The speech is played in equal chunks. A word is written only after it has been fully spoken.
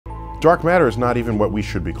Dark matter is not even what we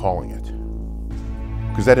should be calling it,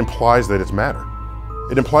 because that implies that it's matter.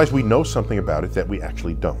 It implies we know something about it that we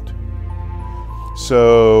actually don't.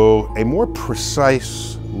 So a more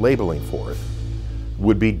precise labeling for it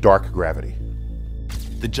would be dark gravity.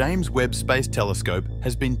 The James Webb Space Telescope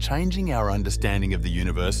has been changing our understanding of the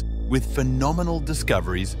universe with phenomenal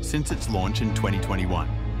discoveries since its launch in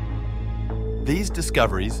 2021. These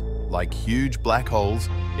discoveries, like huge black holes,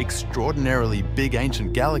 extraordinarily big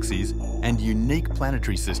ancient galaxies, and unique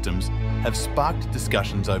planetary systems, have sparked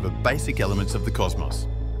discussions over basic elements of the cosmos.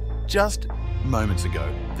 Just moments ago,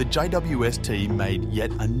 the JWST made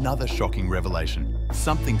yet another shocking revelation,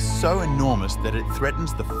 something so enormous that it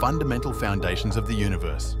threatens the fundamental foundations of the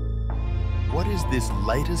universe. What is this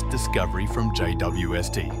latest discovery from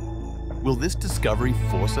JWST? Will this discovery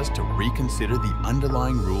force us to reconsider the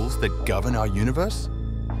underlying rules that govern our universe?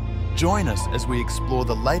 Join us as we explore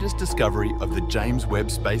the latest discovery of the James Webb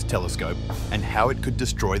Space Telescope and how it could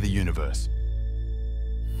destroy the universe.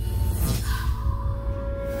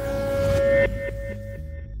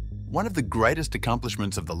 One of the greatest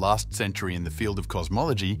accomplishments of the last century in the field of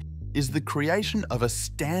cosmology is the creation of a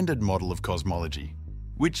standard model of cosmology,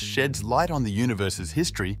 which sheds light on the universe's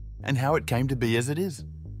history and how it came to be as it is.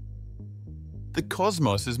 The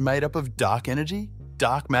cosmos is made up of dark energy,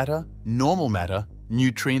 dark matter, normal matter,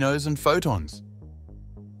 neutrinos and photons.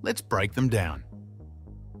 Let's break them down.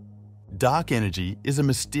 Dark energy is a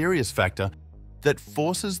mysterious factor that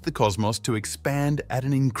forces the cosmos to expand at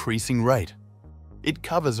an increasing rate. It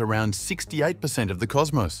covers around 68% of the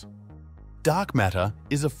cosmos. Dark matter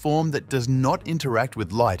is a form that does not interact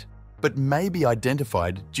with light, but may be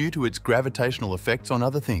identified due to its gravitational effects on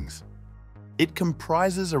other things. It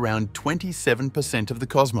comprises around 27% of the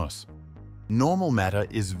cosmos. Normal matter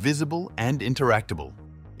is visible and interactable.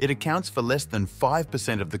 It accounts for less than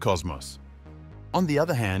 5% of the cosmos. On the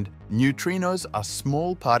other hand, neutrinos are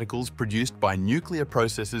small particles produced by nuclear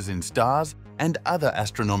processes in stars and other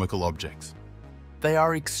astronomical objects. They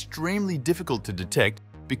are extremely difficult to detect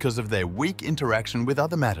because of their weak interaction with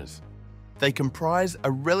other matters. They comprise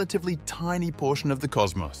a relatively tiny portion of the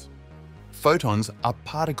cosmos. Photons are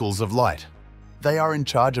particles of light. They are in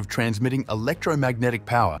charge of transmitting electromagnetic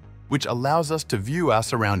power, which allows us to view our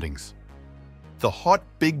surroundings. The hot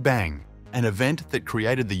Big Bang, an event that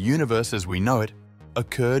created the universe as we know it,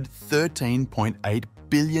 occurred 13.8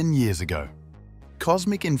 billion years ago.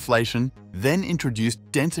 Cosmic inflation then introduced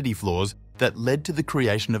density flaws that led to the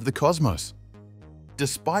creation of the cosmos.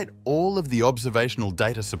 Despite all of the observational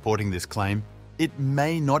data supporting this claim, it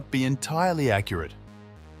may not be entirely accurate.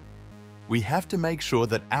 We have to make sure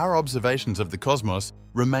that our observations of the cosmos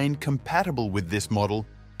remain compatible with this model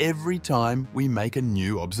every time we make a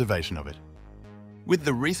new observation of it. With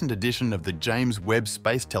the recent addition of the James Webb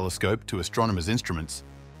Space Telescope to astronomers' instruments,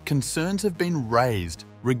 concerns have been raised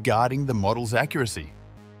regarding the model's accuracy.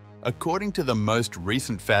 According to the most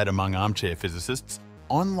recent fad among armchair physicists,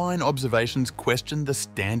 online observations question the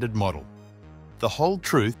standard model. The whole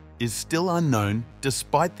truth is still unknown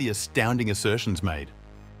despite the astounding assertions made.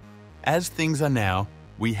 As things are now,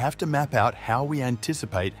 we have to map out how we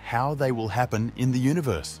anticipate how they will happen in the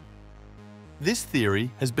universe. This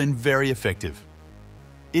theory has been very effective.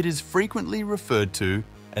 It is frequently referred to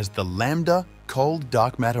as the lambda cold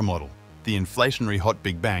dark matter model, the inflationary hot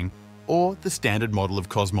Big Bang, or the standard model of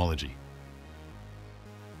cosmology.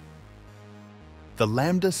 The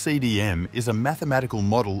lambda CDM is a mathematical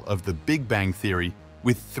model of the Big Bang theory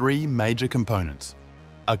with three major components: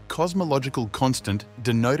 a cosmological constant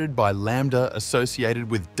denoted by lambda associated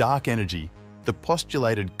with dark energy, the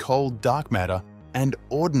postulated cold dark matter, and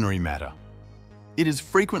ordinary matter. It is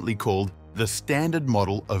frequently called the standard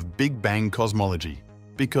model of Big Bang cosmology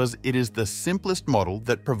because it is the simplest model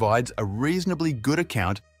that provides a reasonably good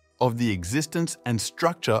account of the existence and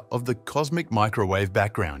structure of the cosmic microwave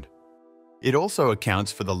background. It also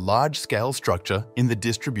accounts for the large-scale structure in the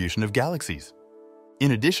distribution of galaxies.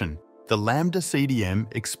 In addition, the lambda CDM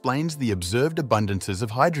explains the observed abundances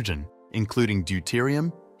of hydrogen, including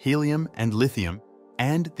deuterium, helium, and lithium,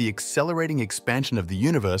 and the accelerating expansion of the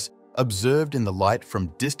universe observed in the light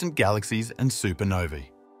from distant galaxies and supernovae.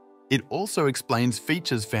 It also explains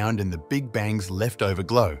features found in the Big Bang's leftover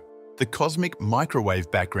glow, the cosmic microwave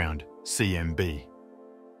background, CMB.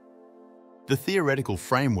 The theoretical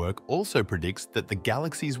framework also predicts that the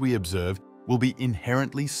galaxies we observe will be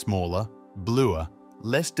inherently smaller, bluer,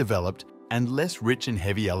 less developed, and less rich in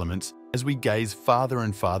heavy elements as we gaze farther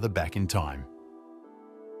and farther back in time.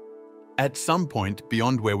 At some point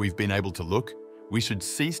beyond where we've been able to look, we should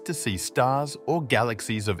cease to see stars or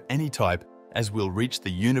galaxies of any type as we'll reach the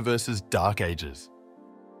universe's dark ages.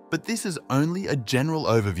 But this is only a general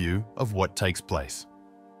overview of what takes place.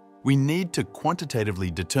 We need to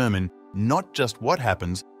quantitatively determine not just what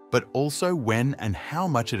happens, but also when and how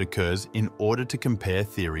much it occurs in order to compare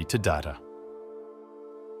theory to data.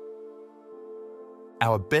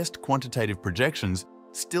 Our best quantitative projections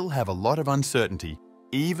still have a lot of uncertainty,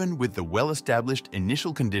 even with the well-established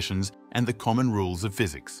initial conditions and the common rules of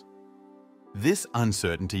physics. This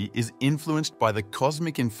uncertainty is influenced by the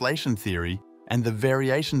cosmic inflation theory and the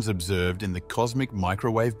variations observed in the cosmic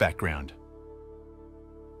microwave background.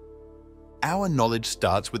 Our knowledge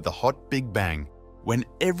starts with the hot Big Bang, when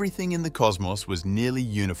everything in the cosmos was nearly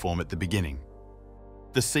uniform at the beginning.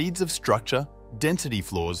 The seeds of structure, density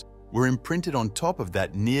flaws, were imprinted on top of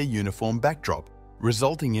that near-uniform backdrop,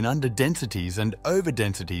 resulting in underdensities and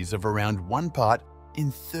overdensities of around 1 part in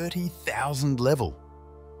 30,000 level.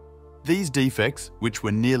 These defects, which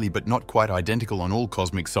were nearly but not quite identical on all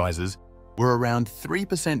cosmic sizes, were around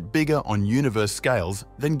 3% bigger on universe scales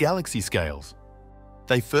than galaxy scales.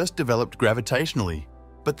 They first developed gravitationally,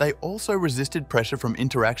 but they also resisted pressure from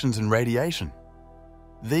interactions and radiation.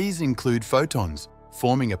 These include photons,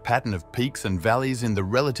 forming a pattern of peaks and valleys in the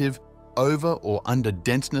relative over or under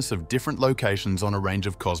denseness of different locations on a range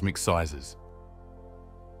of cosmic sizes.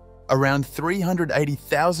 Around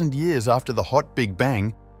 380,000 years after the hot Big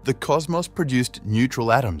Bang, the cosmos produced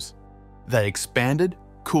neutral atoms. They expanded,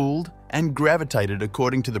 cooled, and gravitated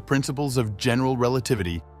according to the principles of general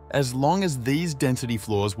relativity, as long as these density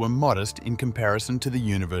flaws were modest in comparison to the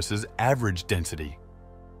universe's average density.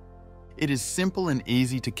 It is simple and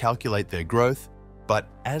easy to calculate their growth, but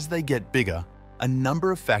as they get bigger, a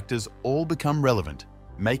number of factors all become relevant,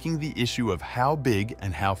 making the issue of how big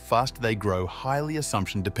and how fast they grow highly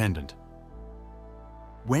assumption dependent.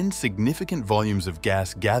 When significant volumes of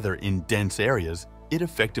gas gather in dense areas, it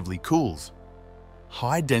effectively cools.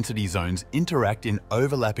 High-density zones interact in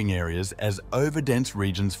overlapping areas as overdense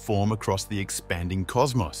regions form across the expanding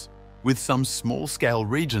cosmos, with some small-scale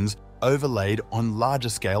regions overlaid on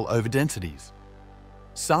larger-scale overdensities.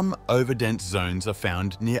 Some overdense zones are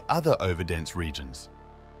found near other overdense regions.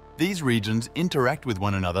 These regions interact with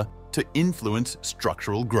one another to influence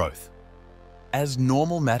structural growth. As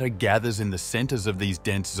normal matter gathers in the centers of these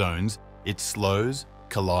dense zones, it slows,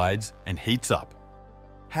 collides, and heats up.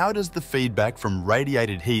 How does the feedback from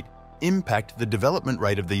radiated heat impact the development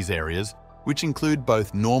rate of these areas, which include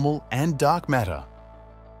both normal and dark matter?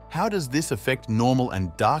 How does this affect normal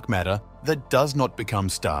and dark matter that does not become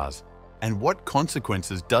stars? And what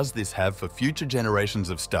consequences does this have for future generations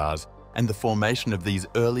of stars and the formation of these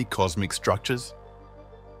early cosmic structures?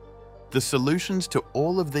 The solutions to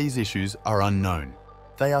all of these issues are unknown.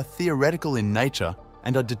 They are theoretical in nature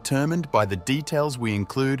and are determined by the details we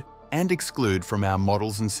include and exclude from our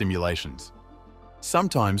models and simulations.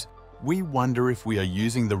 Sometimes, we wonder if we are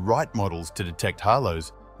using the right models to detect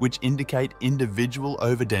halos, which indicate individual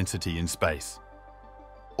overdensity in space.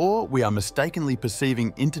 Or we are mistakenly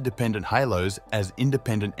perceiving interdependent halos as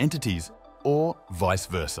independent entities, or vice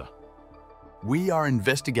versa. We are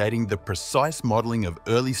investigating the precise modeling of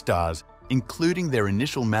early stars, including their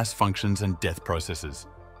initial mass functions and death processes.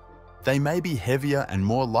 They may be heavier and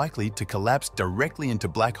more likely to collapse directly into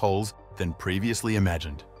black holes than previously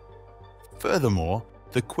imagined. Furthermore,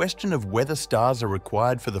 the question of whether stars are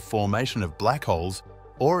required for the formation of black holes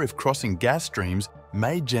or if crossing gas streams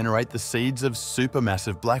may generate the seeds of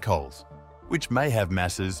supermassive black holes, which may have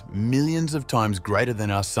masses millions of times greater than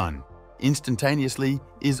our Sun, instantaneously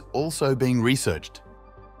is also being researched.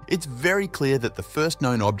 It's very clear that the first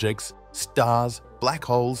known objects, stars, black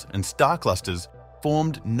holes, and star clusters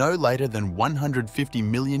formed no later than 150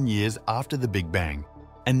 million years after the Big Bang,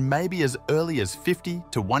 and maybe as early as 50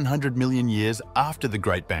 to 100 million years after the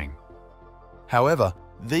Great Bang. However,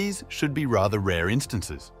 these should be rather rare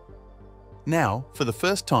instances. Now, for the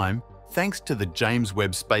first time, thanks to the James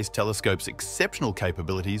Webb Space Telescope's exceptional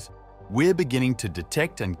capabilities, we're beginning to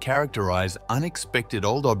detect and characterize unexpected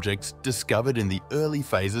old objects discovered in the early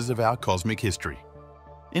phases of our cosmic history.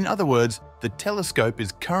 In other words, the telescope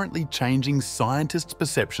is currently changing scientists'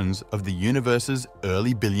 perceptions of the universe's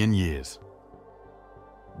early billion years.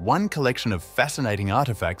 One collection of fascinating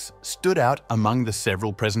artifacts stood out among the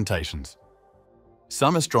several presentations.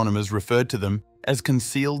 Some astronomers referred to them as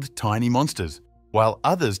concealed tiny monsters, while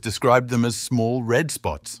others described them as small red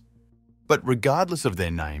spots. But regardless of their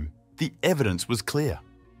name, the evidence was clear.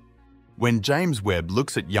 When James Webb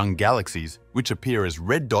looks at young galaxies, which appear as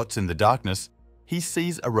red dots in the darkness, he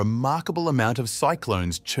sees a remarkable amount of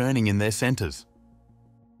cyclones churning in their centers.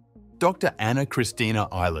 Dr. Anna Christina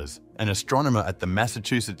Eilers, an astronomer at the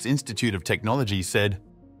Massachusetts Institute of Technology, said,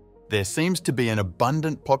 "There seems to be an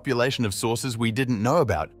abundant population of sources we didn't know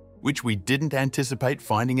about, which we didn't anticipate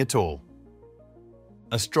finding at all.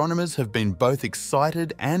 Astronomers have been both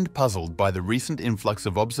excited and puzzled by the recent influx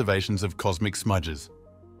of observations of cosmic smudges.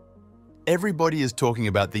 "Everybody is talking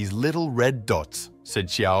about these little red dots," said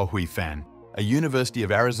Xiao Huifan, a University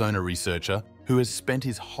of Arizona researcher who has spent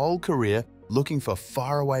his whole career looking for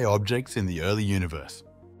faraway objects in the early universe.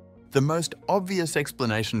 The most obvious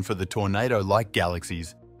explanation for the tornado-like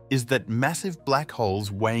galaxies is that massive black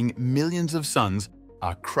holes weighing millions of suns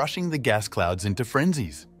are crushing the gas clouds into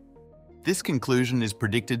frenzies. This conclusion is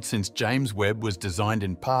predicted since James Webb was designed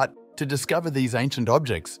in part to discover these ancient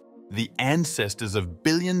objects, the ancestors of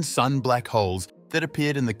billion sun black holes that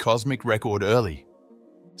appeared in the cosmic record early.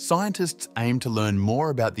 Scientists aim to learn more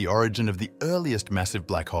about the origin of the earliest massive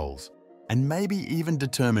black holes, and maybe even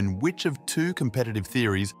determine which of two competitive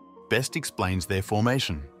theories best explains their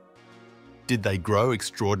formation. Did they grow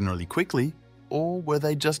extraordinarily quickly, or were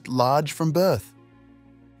they just large from birth?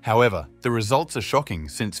 However, the results are shocking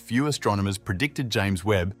since few astronomers predicted James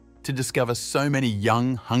Webb to discover so many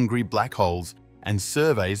young, hungry black holes, and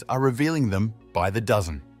surveys are revealing them by the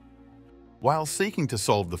dozen. While seeking to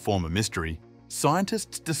solve the former mystery,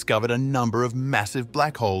 scientists discovered a number of massive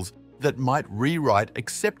black holes that might rewrite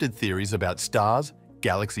accepted theories about stars,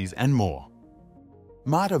 galaxies, and more.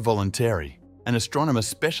 Marta Volonteri, an astronomer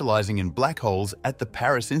specializing in black holes at the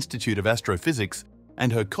Paris Institute of Astrophysics,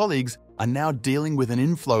 and her colleagues are now dealing with an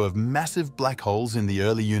inflow of massive black holes in the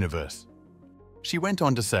early universe. She went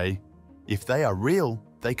on to say, "If they are real,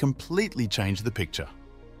 they completely change the picture."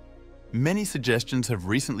 Many suggestions have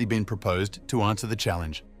recently been proposed to answer the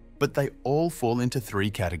challenge, but they all fall into three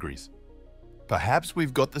categories. Perhaps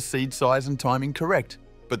we've got the seed size and timing correct,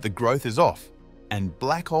 but the growth is off, and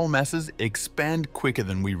black hole masses expand quicker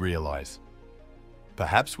than we realize.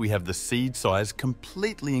 Perhaps we have the seed size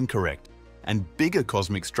completely incorrect, and bigger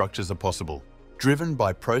cosmic structures are possible, driven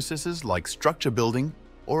by processes like structure building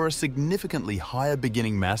or a significantly higher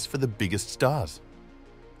beginning mass for the biggest stars.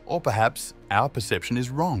 Or perhaps our perception is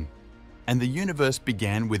wrong, and the universe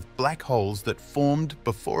began with black holes that formed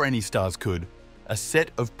before any stars could, a set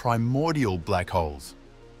of primordial black holes.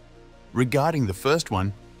 Regarding the first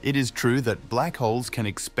one, it is true that black holes can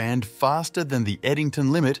expand faster than the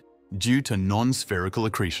Eddington limit due to non-spherical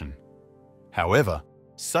accretion. However,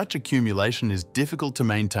 such accumulation is difficult to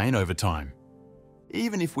maintain over time.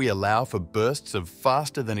 Even if we allow for bursts of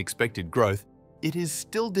faster than expected growth, it is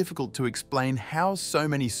still difficult to explain how so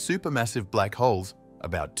many supermassive black holes,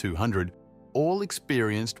 about 200, all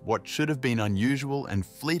experienced what should have been unusual and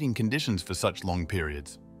fleeting conditions for such long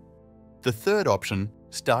periods. The third option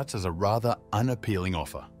starts as a rather unappealing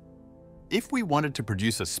offer. If we wanted to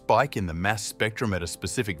produce a spike in the mass spectrum at a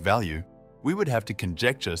specific value, we would have to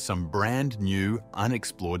conjecture some brand new,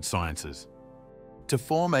 unexplored sciences. To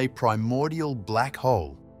form a primordial black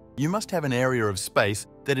hole, you must have an area of space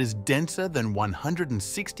that is denser than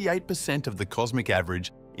 168% of the cosmic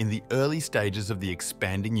average in the early stages of the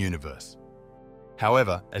expanding universe.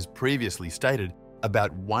 However, as previously stated,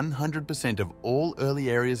 about 100% of all early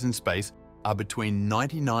areas in space are between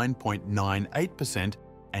 99.98%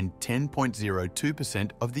 and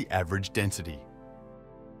 10.02% of the average density.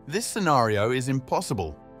 This scenario is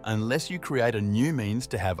impossible unless you create a new means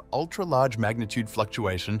to have ultra-large magnitude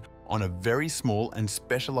fluctuation on a very small and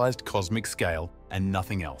specialized cosmic scale and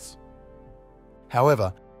nothing else.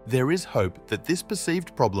 However, there is hope that this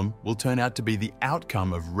perceived problem will turn out to be the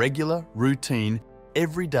outcome of regular, routine,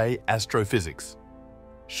 everyday astrophysics.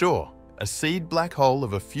 Sure, a seed black hole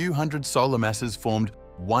of a few hundred solar masses formed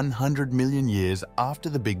 100 million years after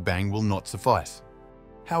the Big Bang will not suffice.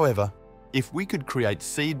 However, if we could create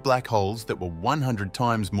seed black holes that were 100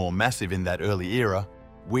 times more massive in that early era,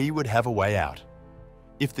 we would have a way out.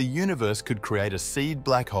 If the universe could create a seed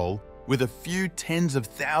black hole with a few tens of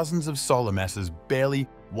thousands of solar masses barely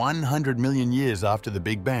 100 million years after the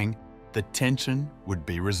Big Bang, the tension would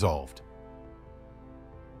be resolved.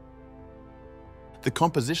 The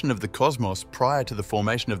composition of the cosmos prior to the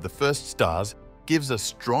formation of the first stars gives a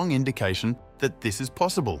strong indication that this is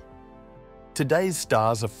possible. Today's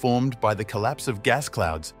stars are formed by the collapse of gas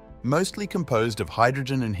clouds, mostly composed of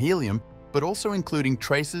hydrogen and helium, but also including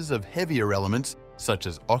traces of heavier elements such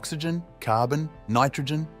as oxygen, carbon,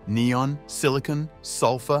 nitrogen, neon, silicon,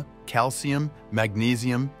 sulfur, calcium,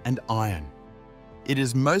 magnesium, and iron. It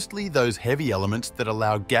is mostly those heavy elements that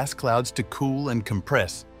allow gas clouds to cool and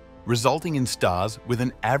compress, resulting in stars with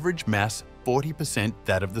an average mass 40%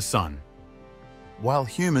 that of the Sun. While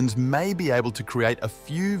humans may be able to create a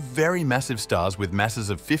few very massive stars with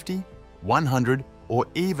masses of 50, 100, or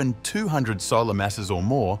even 200 solar masses or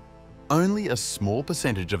more, only a small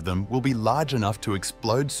percentage of them will be large enough to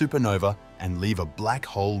explode supernova and leave a black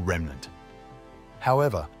hole remnant.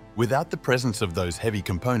 However, without the presence of those heavy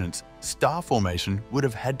components, star formation would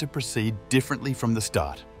have had to proceed differently from the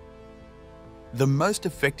start. The most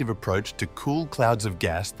effective approach to cool clouds of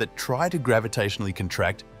gas that try to gravitationally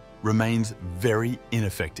contract remains very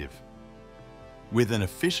ineffective. With an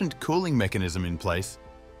efficient cooling mechanism in place,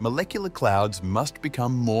 molecular clouds must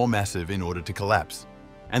become more massive in order to collapse,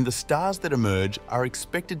 and the stars that emerge are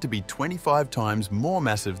expected to be 25 times more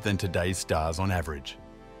massive than today's stars on average.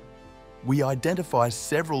 We identify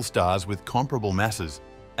several stars with comparable masses,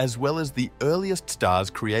 as well as the earliest stars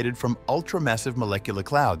created from ultramassive molecular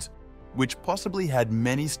clouds, which possibly had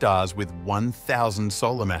many stars with 1,000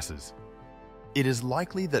 solar masses. It is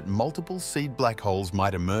likely that multiple seed black holes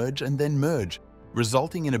might emerge and then merge,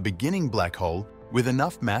 resulting in a beginning black hole with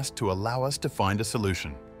enough mass to allow us to find a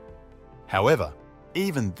solution. However,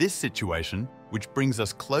 even this situation, which brings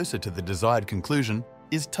us closer to the desired conclusion,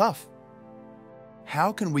 is tough.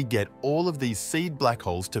 How can we get all of these seed black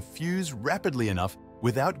holes to fuse rapidly enough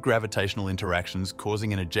without gravitational interactions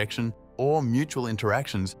causing an ejection or mutual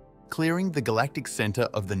interactions, clearing the galactic center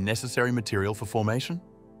of the necessary material for formation?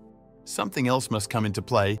 Something else must come into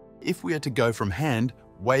play if we are to go from hand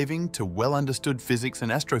waving to well-understood physics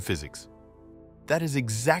and astrophysics. That is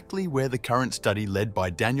exactly where the current study led by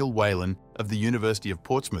Daniel Whalen of the University of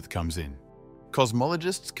Portsmouth comes in.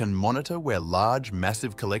 Cosmologists can monitor where large,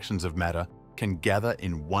 massive collections of matter can gather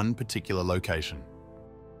in one particular location.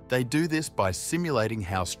 They do this by simulating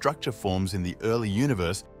how structure forms in the early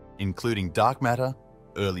universe, including dark matter,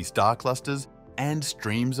 early star clusters, and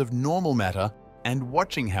streams of normal matter, and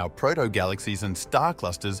watching how proto-galaxies and star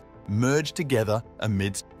clusters merge together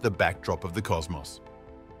amidst the backdrop of the cosmos.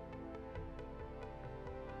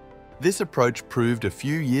 This approach proved a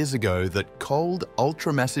few years ago that cold,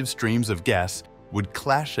 ultramassive streams of gas would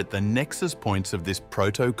clash at the nexus points of this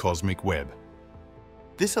proto-cosmic web.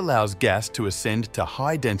 This allows gas to ascend to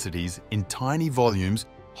high densities in tiny volumes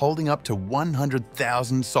holding up to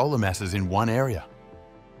 100,000 solar masses in one area.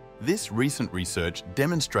 This recent research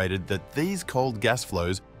demonstrated that these cold gas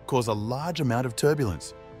flows cause a large amount of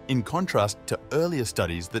turbulence, in contrast to earlier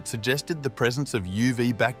studies that suggested the presence of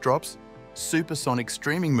UV backdrops, supersonic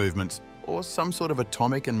streaming movements, or some sort of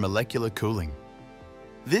atomic and molecular cooling.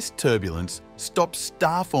 This turbulence stops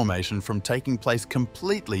star formation from taking place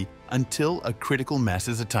completely until a critical mass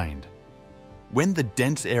is attained. When the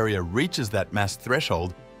dense area reaches that mass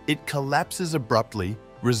threshold, it collapses abruptly,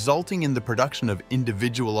 resulting in the production of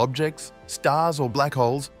individual objects, stars or black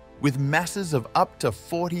holes, with masses of up to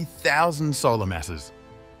 40,000 solar masses.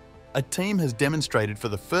 A team has demonstrated for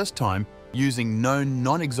the first time, using known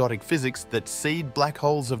non-exotic physics, that seed black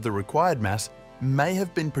holes of the required mass may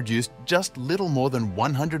have been produced just little more than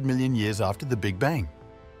 100 million years after the Big Bang.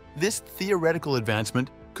 This theoretical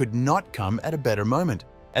advancement could not come at a better moment,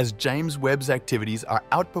 as James Webb's activities are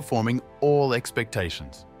outperforming all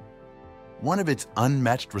expectations. One of its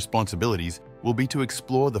unmatched responsibilities will be to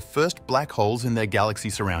explore the first black holes in their galaxy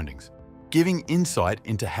surroundings, giving insight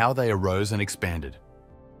into how they arose and expanded.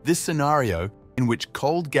 This scenario, in which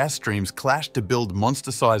cold gas streams clash to build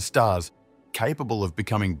monster-sized stars, capable of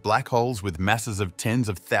becoming black holes with masses of tens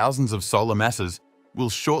of thousands of solar masses, will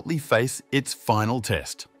shortly face its final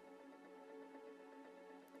test.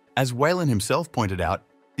 As Whalen himself pointed out,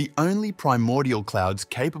 the only primordial clouds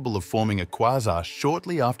capable of forming a quasar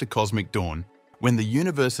shortly after cosmic dawn, when the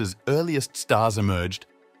universe's earliest stars emerged,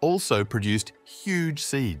 also produced huge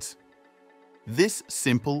seeds. This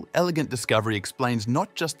simple, elegant discovery explains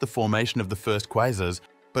not just the formation of the first quasars,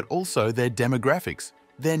 but also their demographics,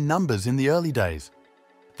 their numbers in the early days.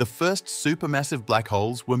 The first supermassive black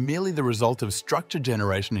holes were merely the result of structure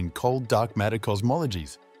generation in cold dark matter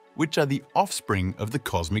cosmologies, which are the offspring of the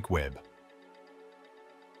cosmic web.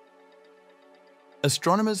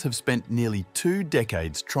 Astronomers have spent nearly 2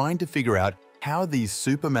 decades trying to figure out how these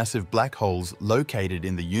supermassive black holes located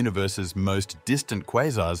in the universe's most distant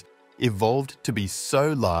quasars evolved to be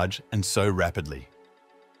so large and so rapidly.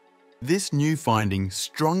 This new finding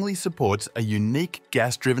strongly supports a unique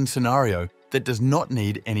gas-driven scenario that does not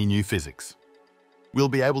need any new physics. We'll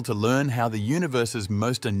be able to learn how the universe's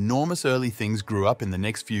most enormous early things grew up in the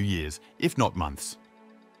next few years, if not months.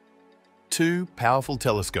 2 powerful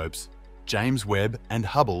telescopes, James Webb and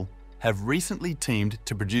Hubble, have recently teamed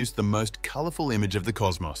to produce the most colourful image of the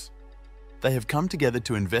cosmos. They have come together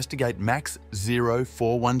to investigate MAX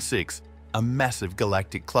 0416, a massive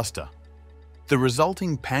galactic cluster. The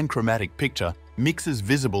resulting panchromatic picture mixes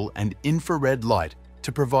visible and infrared light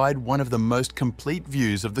to provide one of the most complete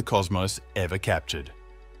views of the cosmos ever captured.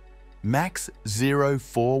 MAX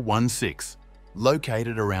 0416,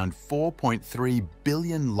 located around 4.3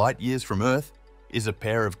 billion light-years from Earth, is a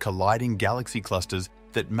pair of colliding galaxy clusters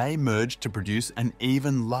that may merge to produce an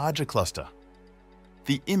even larger cluster.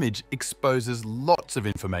 The image exposes lots of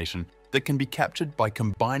information that can be captured by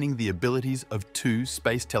combining the abilities of two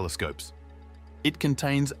space telescopes. It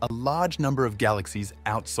contains a large number of galaxies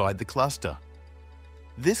outside the cluster.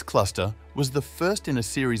 This cluster was the first in a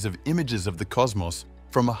series of images of the cosmos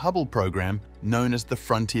from a Hubble program known as the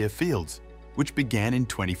Frontier Fields, which began in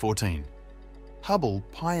 2014. Hubble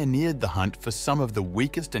pioneered the hunt for some of the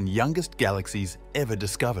weakest and youngest galaxies ever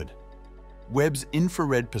discovered. Webb's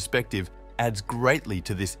infrared perspective adds greatly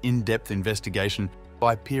to this in-depth investigation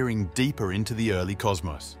by peering deeper into the early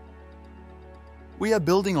cosmos. We are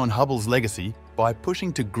building on Hubble's legacy by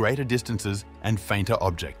pushing to greater distances and fainter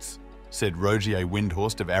objects, said Rogier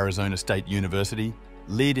Windhorst of Arizona State University,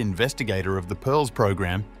 lead investigator of the PEARLS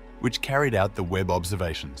program, which carried out the Webb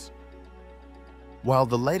observations. While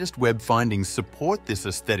the latest Webb findings support this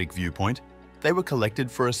aesthetic viewpoint, they were collected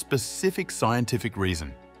for a specific scientific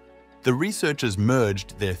reason. The researchers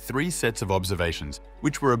merged their 3 sets of observations,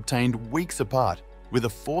 which were obtained weeks apart, with a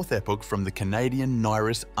 4th epoch from the Canadian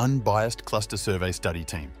NIRIS Unbiased Cluster Survey Study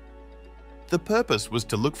Team. The purpose was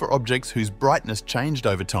to look for objects whose brightness changed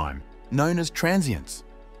over time, known as transients.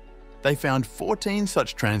 They found 14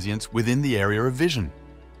 such transients within the area of vision.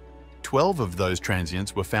 12 of those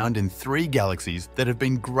transients were found in 3 galaxies that have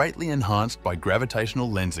been greatly enhanced by gravitational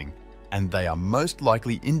lensing, and they are most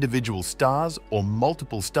likely individual stars or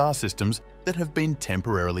multiple star systems that have been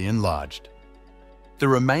temporarily enlarged. The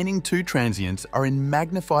remaining 2 transients are in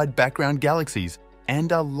magnified background galaxies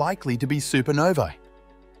and are likely to be supernovae.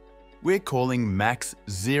 We're calling MAX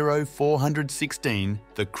 0416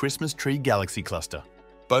 the Christmas Tree Galaxy Cluster,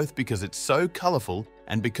 both because it's so colourful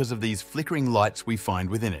and because of these flickering lights we find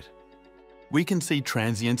within it. We can see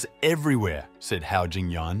transients everywhere, said Hao-Jing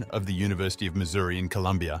Yan of the University of Missouri in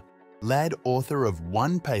Columbia, lead author of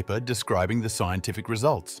one paper describing the scientific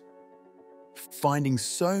results. Finding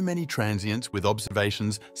so many transients with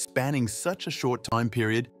observations spanning such a short time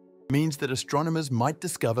period means that astronomers might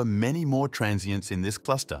discover many more transients in this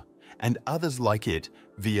cluster and others like it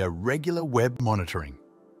via regular Webb monitoring.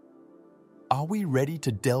 Are we ready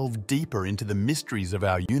to delve deeper into the mysteries of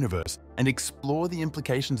our universe and explore the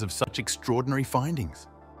implications of such extraordinary findings?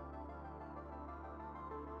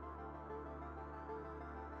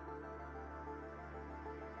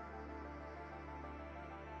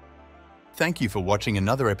 Thank you for watching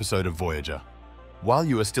another episode of Voyager. While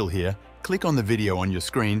you are still here, click on the video on your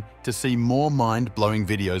screen to see more mind-blowing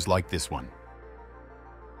videos like this one.